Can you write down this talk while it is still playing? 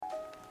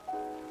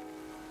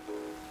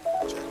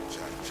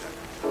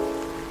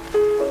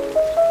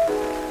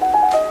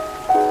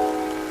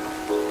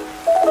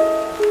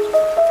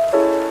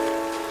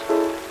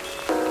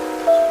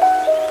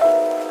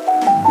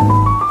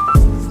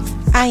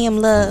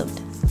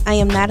I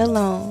am not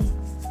alone.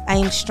 I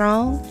am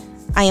strong.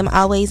 I am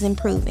always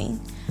improving.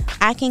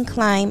 I can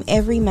climb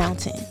every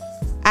mountain.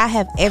 I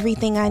have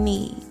everything I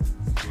need.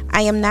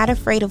 I am not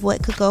afraid of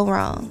what could go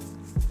wrong.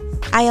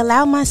 I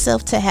allow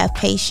myself to have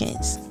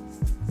patience.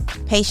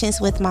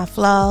 Patience with my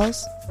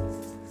flaws.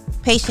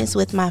 Patience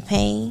with my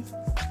pain.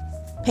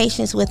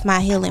 Patience with my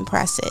healing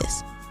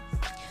process.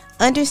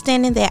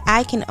 Understanding that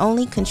I can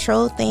only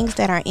control things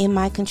that are in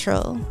my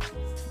control.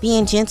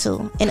 Being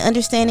gentle and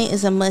understanding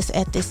is a must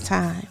at this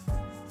time.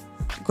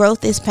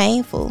 Growth is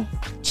painful.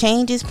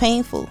 Change is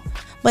painful.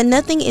 But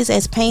nothing is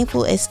as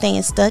painful as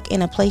staying stuck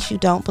in a place you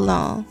don't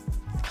belong.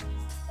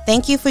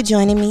 Thank you for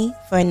joining me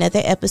for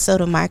another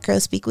episode of My Girl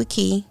Speak with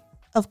Key.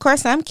 Of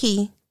course, I'm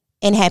Key,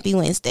 and happy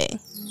Wednesday.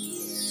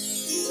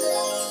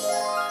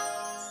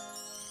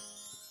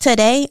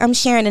 Today, I'm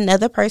sharing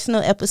another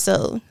personal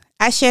episode.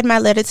 I shared my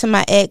letter to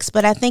my ex,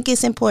 but I think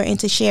it's important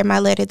to share my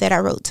letter that I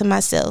wrote to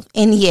myself.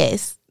 And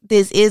yes,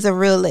 this is a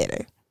real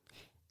letter.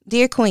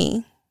 Dear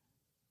Queen,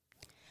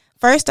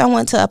 first I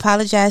want to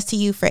apologize to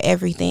you for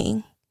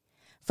everything.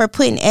 For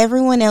putting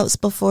everyone else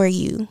before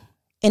you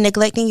and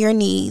neglecting your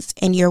needs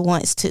and your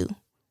wants too.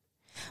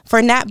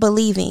 For not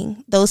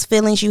believing those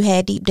feelings you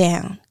had deep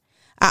down.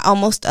 I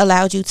almost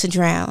allowed you to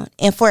drown.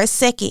 And for a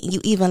second, you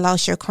even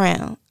lost your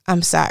crown.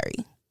 I'm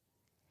sorry.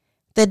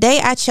 The day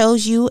I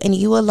chose you and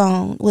you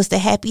alone was the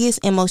happiest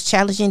and most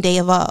challenging day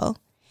of all.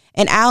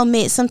 And I'll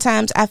admit,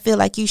 sometimes I feel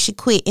like you should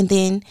quit, and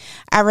then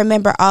I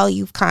remember all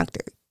you've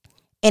conquered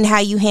and how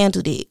you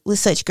handled it with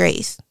such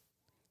grace.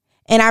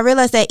 And I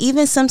realized that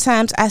even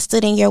sometimes I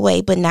stood in your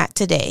way, but not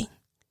today.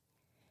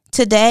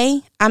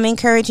 Today, I'm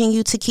encouraging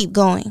you to keep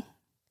going.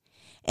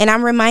 And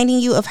I'm reminding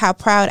you of how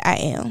proud I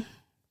am.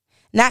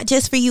 Not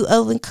just for you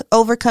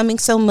overcoming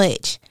so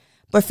much,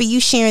 but for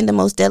you sharing the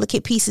most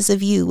delicate pieces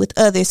of you with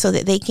others so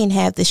that they can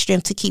have the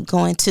strength to keep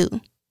going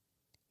too.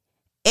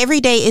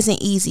 Every day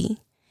isn't easy.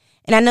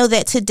 And I know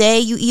that today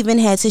you even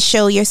had to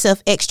show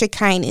yourself extra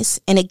kindness.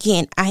 And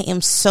again, I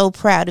am so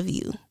proud of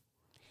you.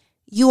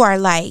 You are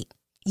light.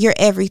 You're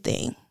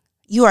everything.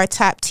 You are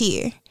top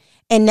tier.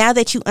 And now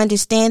that you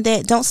understand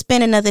that, don't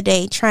spend another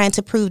day trying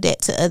to prove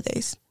that to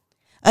others.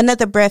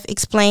 Another breath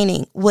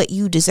explaining what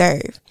you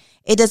deserve.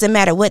 It doesn't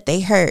matter what they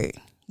heard.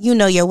 You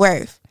know your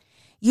worth.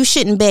 You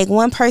shouldn't beg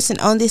one person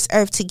on this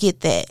earth to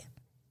get that.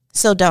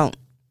 So don't.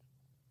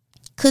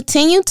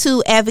 Continue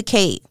to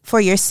advocate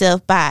for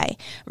yourself by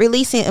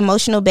releasing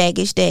emotional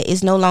baggage that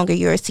is no longer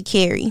yours to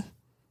carry.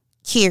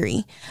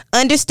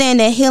 Understand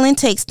that healing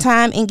takes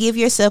time and give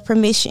yourself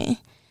permission.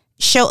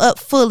 Show up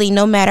fully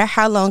no matter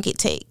how long it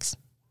takes.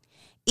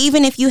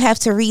 Even if you have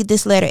to read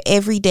this letter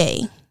every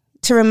day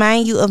to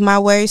remind you of my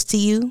words to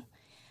you,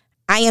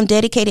 I am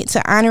dedicated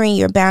to honoring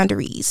your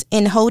boundaries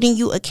and holding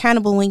you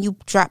accountable when you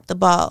drop the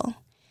ball.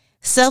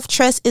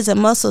 Self-trust is a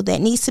muscle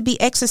that needs to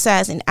be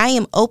exercised, and I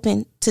am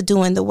open to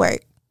doing the work.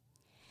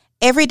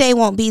 Every day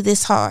won't be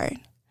this hard.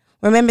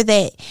 Remember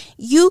that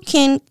you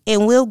can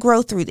and will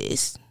grow through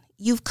this.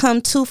 You've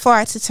come too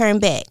far to turn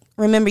back.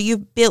 Remember, you're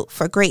built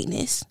for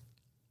greatness.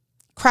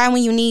 Cry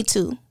when you need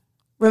to.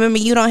 Remember,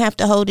 you don't have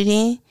to hold it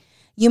in.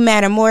 You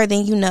matter more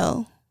than you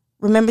know.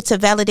 Remember to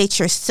validate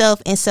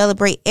yourself and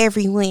celebrate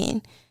every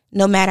win,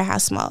 no matter how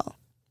small.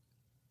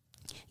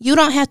 You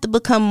don't have to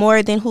become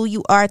more than who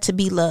you are to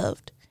be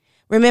loved.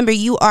 Remember,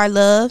 you are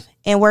loved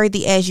and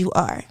worthy as you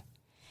are.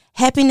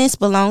 Happiness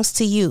belongs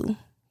to you.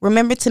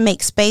 Remember to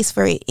make space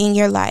for it in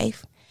your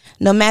life.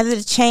 No matter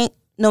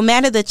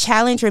the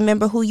challenge,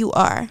 remember who you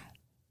are.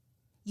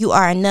 You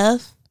are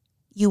enough.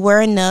 You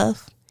were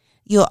enough.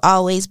 You'll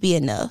always be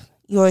enough.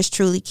 Yours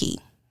truly, Key.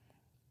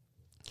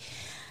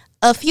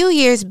 A few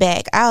years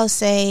back, I'll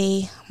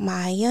say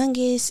my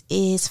youngest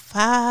is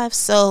 5.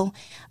 So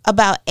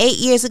about 8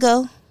 years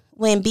ago,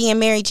 when Being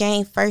Mary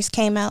Jane first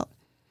came out,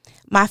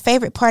 my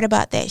favorite part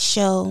about that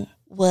show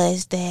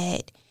was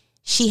that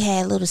she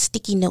had little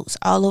sticky notes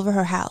all over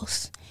her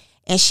house.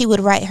 And she would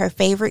write her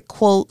favorite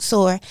quotes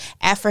or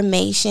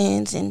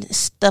affirmations and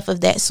stuff of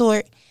that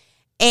sort.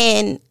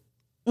 And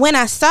when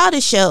I saw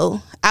the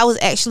show, I was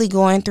actually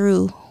going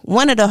through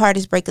one of the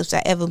hardest breakups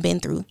I ever been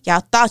through.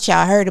 Y'all thought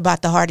y'all heard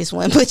about the hardest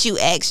one, but you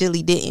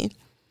actually didn't.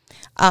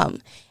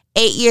 8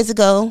 years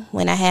ago,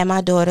 when I had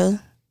my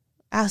daughter,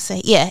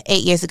 8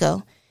 years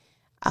ago,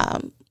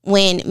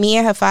 when me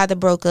and her father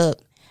broke up,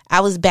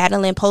 I was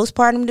battling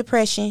postpartum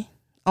depression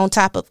on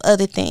top of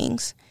other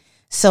things.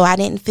 So I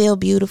didn't feel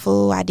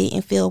beautiful. I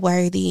didn't feel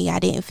worthy. I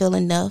didn't feel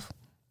enough.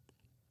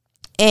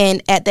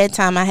 And at that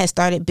time, I had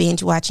started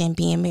binge watching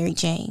Being Mary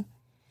Jane.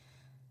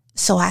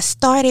 So I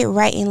started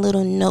writing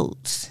little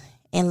notes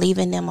and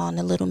leaving them on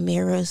the little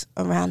mirrors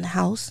around the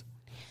house.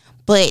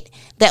 But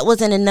that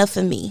wasn't enough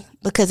for me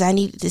because I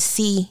needed to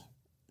see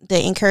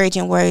the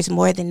encouraging words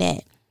more than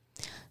that.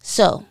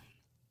 So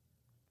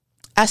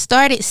I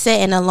started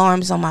setting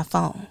alarms on my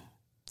phone.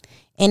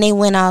 And they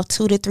went off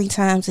 2 to 3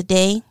 times a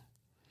day.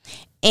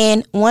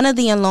 And one of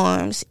the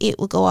alarms, it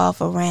would go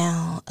off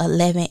around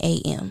 11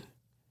 a.m.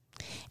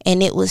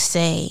 And it would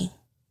say,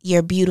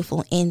 "You're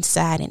beautiful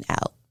inside and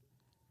out."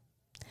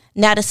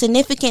 Now, the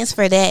significance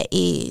for that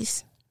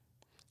is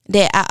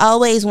that I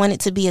always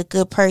wanted to be a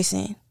good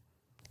person.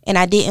 And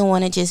I didn't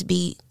want to just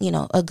be,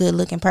 a good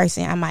looking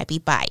person. I might be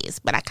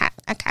biased, but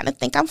I kind of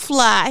think I'm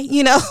fly,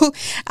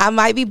 I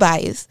might be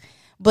biased.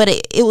 But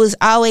it was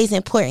always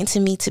important to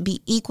me to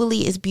be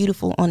equally as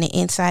beautiful on the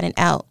inside and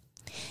out.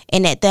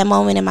 And at that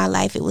moment in my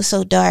life, it was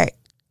so dark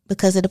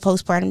because of the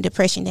postpartum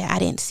depression that I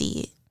didn't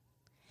see it.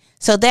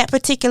 So that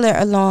particular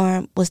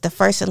alarm was the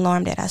first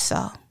alarm that I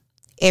saw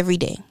every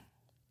day.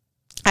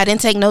 I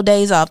didn't take no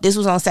days off. This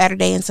was on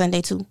Saturday and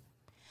Sunday too.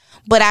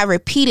 But I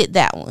repeated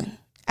that one.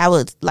 I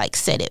would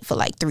set it for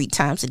 3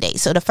 times a day.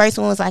 So the first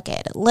one was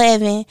at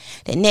 11.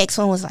 The next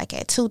one was at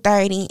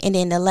 2:30. And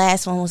then the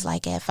last one was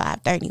at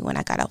 5:30 when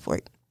I got off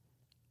work.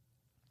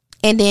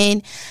 And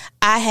then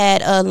I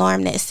had an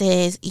alarm that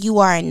says, you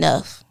are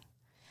enough.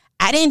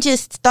 I didn't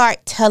just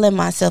start telling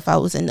myself I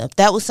was enough.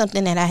 That was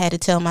something that I had to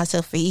tell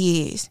myself for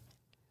years.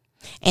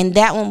 And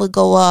that one would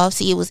go off.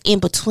 See, it was in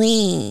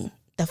between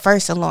the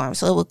first alarm.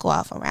 So it would go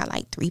off around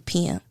 3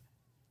 p.m.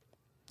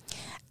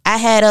 I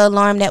had an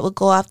alarm that would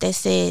go off that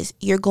says,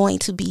 you're going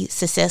to be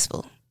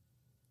successful.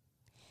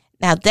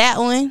 Now that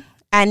one,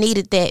 I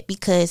needed that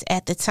because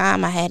at the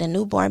time I had a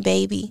newborn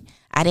baby.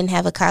 I didn't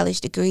have a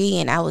college degree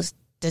and I was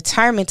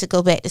determined to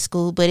go back to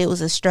school, but it was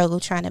a struggle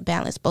trying to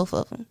balance both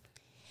of them.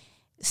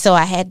 So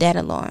I had that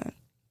alarm.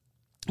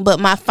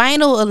 But my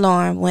final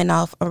alarm went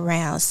off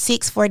around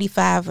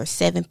 6:45 or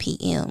 7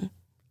 p.m.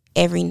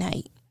 every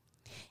night.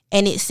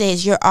 And it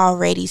says you're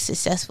already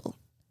successful.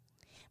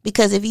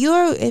 Because if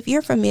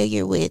you're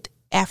familiar with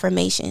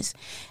affirmations,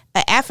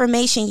 an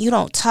affirmation, you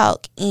don't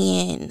talk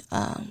in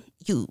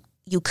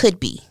you could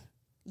be,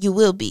 you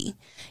will be.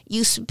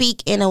 You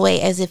speak in a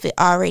way as if it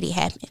already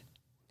happened.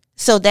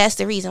 So that's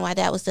the reason why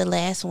that was the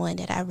last one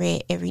that I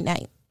read every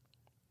night.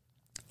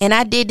 And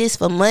I did this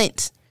for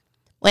months.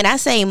 When I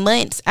say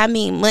months, I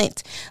mean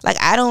months.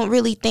 I don't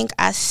really think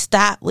I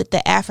stopped with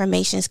the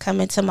affirmations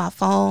coming to my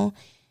phone.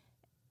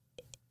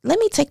 Let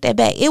me take that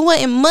back. It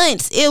wasn't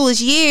months. It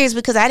was years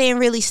because I didn't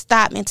really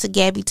stop until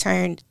Gabby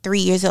turned 3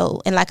 years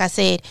old. And like I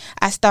said,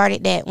 I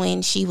started that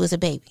when she was a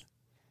baby.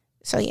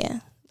 So yeah,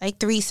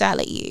 3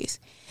 solid years.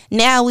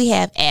 Now we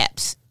have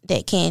apps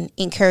that can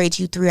encourage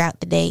you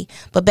throughout the day.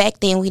 But back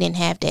then we didn't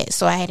have that.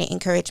 So I had to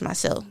encourage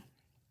myself.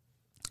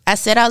 I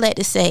said all that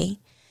to say,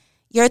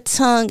 your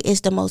tongue is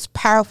the most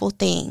powerful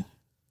thing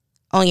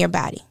on your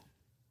body.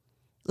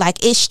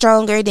 It's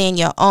stronger than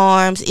your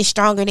arms. It's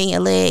stronger than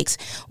your legs.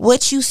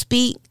 What you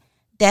speak,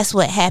 that's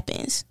what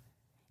happens.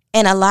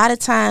 And a lot of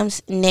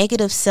times,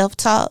 negative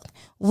self-talk,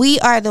 we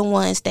are the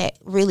ones that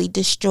really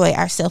destroy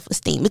our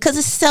self-esteem. Because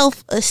it's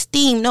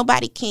self-esteem.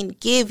 Nobody can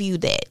give you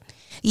that.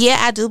 Yeah,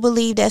 I do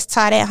believe that's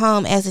taught at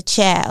home as a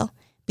child.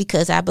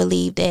 Because I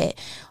believe that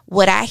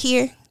what I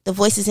hear, the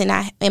voices in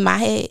my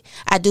head,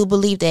 I do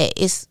believe that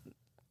it's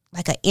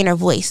like an inner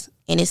voice.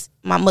 And it's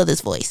my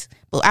mother's voice.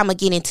 But I'm going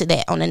to get into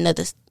that on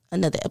another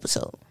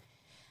episode.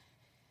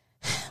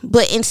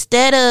 But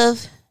instead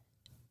of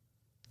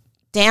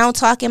down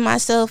talking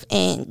myself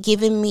and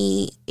giving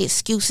me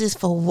excuses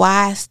for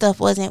why stuff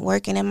wasn't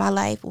working in my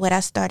life, what I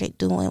started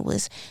doing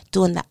was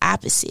doing the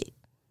opposite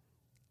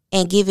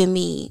and giving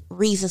me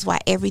reasons why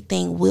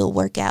everything will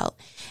work out.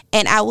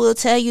 And I will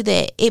tell you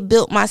that it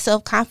built my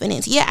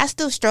self-confidence. Yeah, I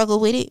still struggle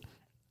with it.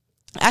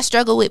 I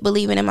struggle with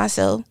believing in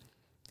myself.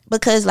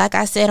 Because like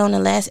I said on the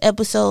last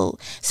episode,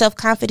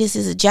 self-confidence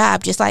is a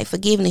job, just like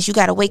forgiveness. You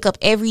got to wake up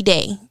every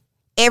day.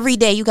 Every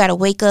day you got to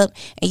wake up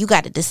and you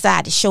got to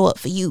decide to show up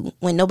for you.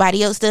 When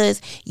nobody else does,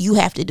 you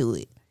have to do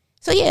it.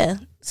 So yeah,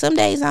 some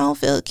days I don't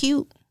feel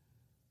cute.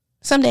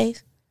 Some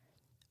days.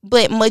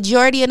 But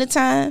majority of the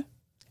time,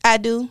 I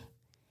do.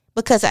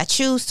 Because I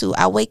choose to.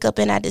 I wake up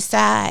and I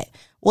decide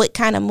what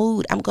kind of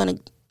mood I'm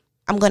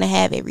gonna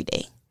have every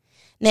day.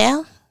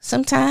 Now,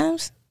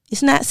 sometimes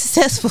it's not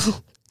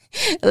successful.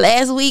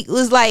 Last week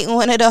was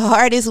one of the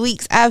hardest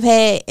weeks I've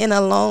had in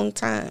a long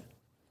time.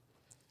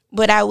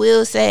 But I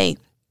will say,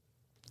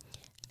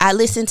 I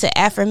listen to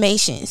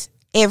affirmations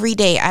every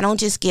day. I don't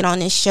just get on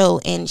this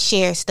show and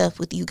share stuff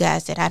with you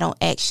guys that I don't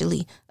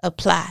actually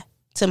apply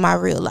to my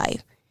real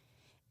life.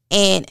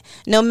 And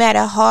no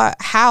matter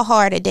how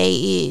hard a day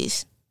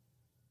is,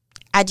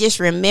 I just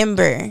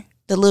remember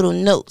the little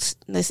notes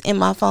that's in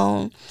my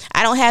phone.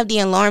 I don't have the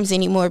alarms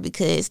anymore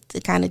because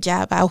the kind of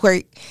job I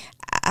work,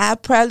 I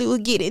probably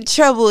would get in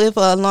trouble if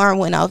an alarm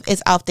went off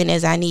as often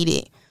as I need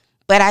it.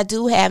 But I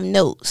do have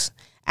notes.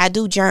 I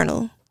do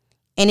journal.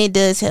 And it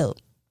does help.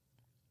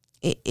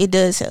 It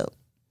does help.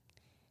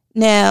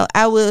 Now,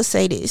 I will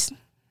say this.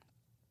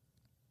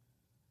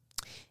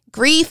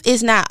 Grief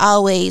is not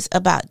always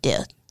about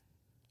death.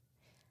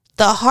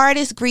 The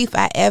hardest grief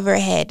I ever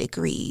had to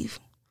grieve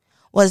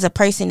was a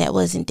person that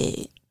wasn't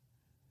dead.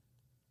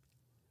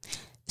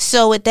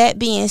 So with that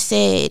being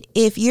said,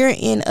 if you're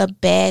in a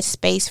bad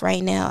space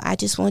right now, I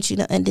just want you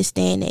to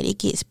understand that it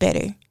gets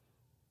better.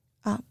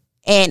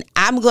 And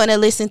I'm going to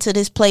listen to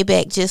this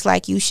playback just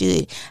like you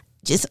should.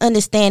 Just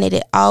understand that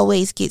it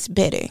always gets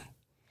better.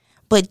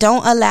 But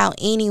don't allow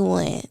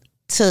anyone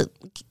to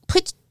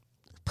put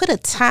a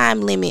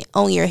time limit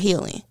on your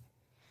healing.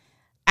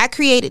 I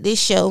created this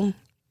show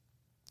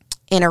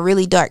in a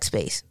really dark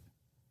space.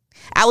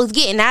 I was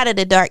getting out of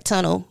the dark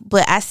tunnel,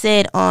 but I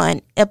said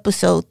on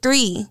episode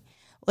 3,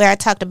 where I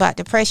talked about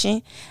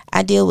depression,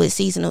 I deal with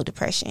seasonal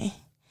depression.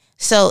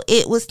 So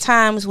it was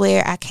times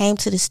where I came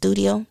to the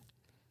studio,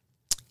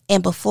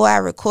 and before I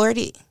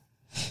recorded,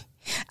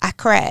 I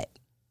cried.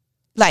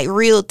 Like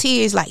real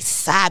tears, like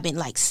sobbing,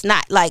 like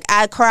snot. Like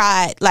I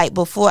cried like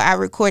before I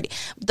recorded.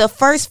 The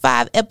first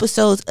 5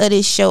 episodes of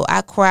this show,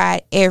 I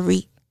cried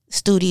every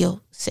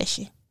studio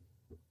session.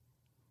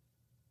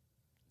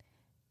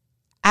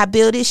 I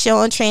build this show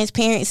on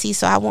transparency,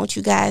 so I want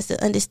you guys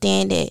to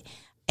understand that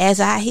as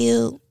I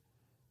heal,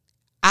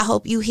 I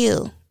hope you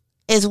heal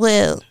as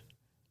well.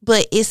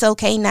 But it's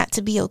okay not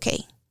to be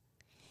okay.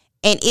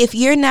 And if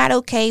you're not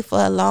okay for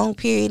a long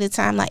period of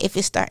time, like if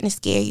it's starting to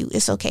scare you,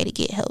 it's okay to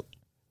get help.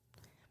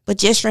 But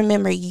just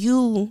remember,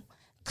 you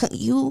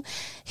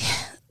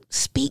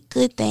speak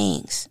good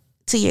things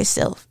to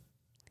yourself.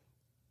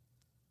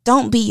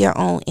 Don't be your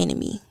own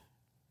enemy.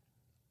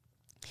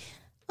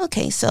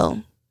 Okay,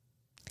 so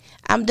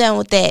I'm done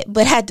with that,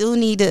 but I do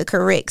need to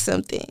correct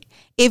something.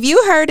 If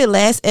you heard the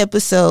last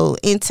episode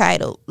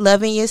entitled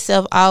Loving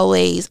Yourself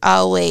Always,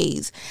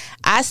 Always,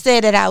 I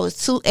said that I was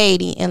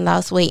 280 and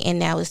lost weight, and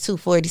now it's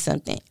 240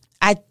 something.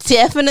 I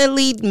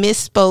definitely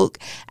misspoke.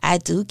 I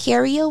do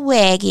carry a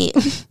wagon,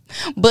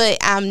 but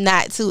I'm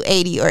not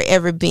 280 or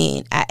ever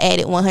been. I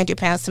added 100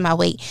 pounds to my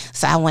weight,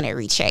 so I want to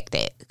recheck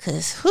that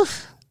because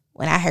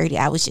when I heard it,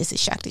 I was just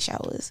as shocked as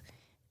y'all was.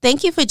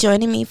 Thank you for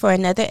joining me for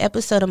another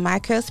episode of My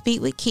Curl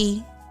Speak with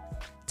Key.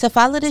 To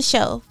follow the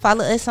show,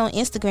 follow us on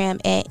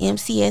Instagram at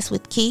MCS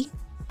with Key.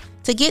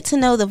 To get to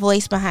know the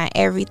voice behind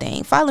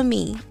everything, follow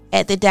me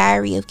at The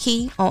Diary of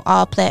Key on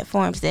all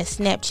platforms. That's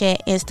Snapchat,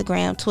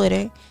 Instagram,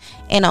 Twitter.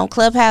 And on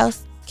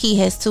Clubhouse, Key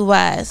has 2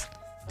 Y's.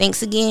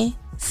 Thanks again.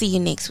 See you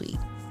next week.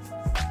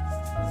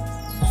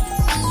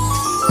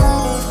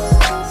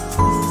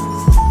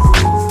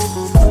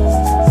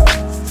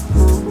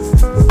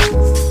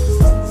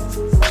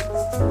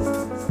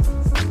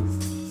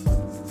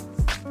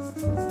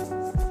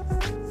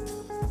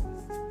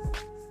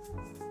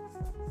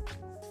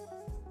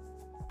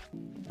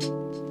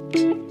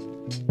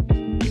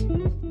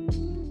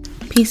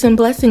 Peace and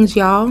blessings,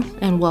 y'all,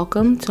 and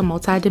welcome to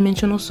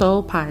Multidimensional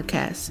Soul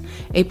Podcast,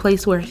 a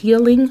place where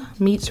healing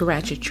meets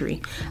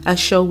ratchetry, a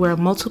show where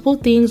multiple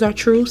things are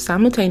true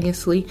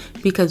simultaneously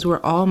because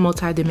we're all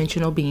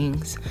multidimensional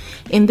beings.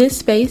 In this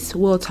space,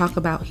 we'll talk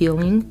about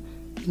healing,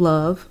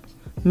 love,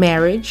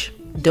 marriage,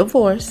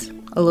 divorce,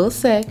 a little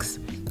sex,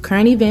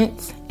 current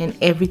events, and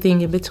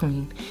everything in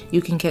between.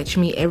 You can catch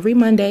me every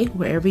Monday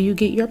wherever you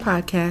get your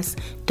podcasts.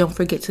 Don't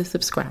forget to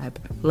subscribe.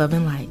 Love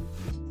and light.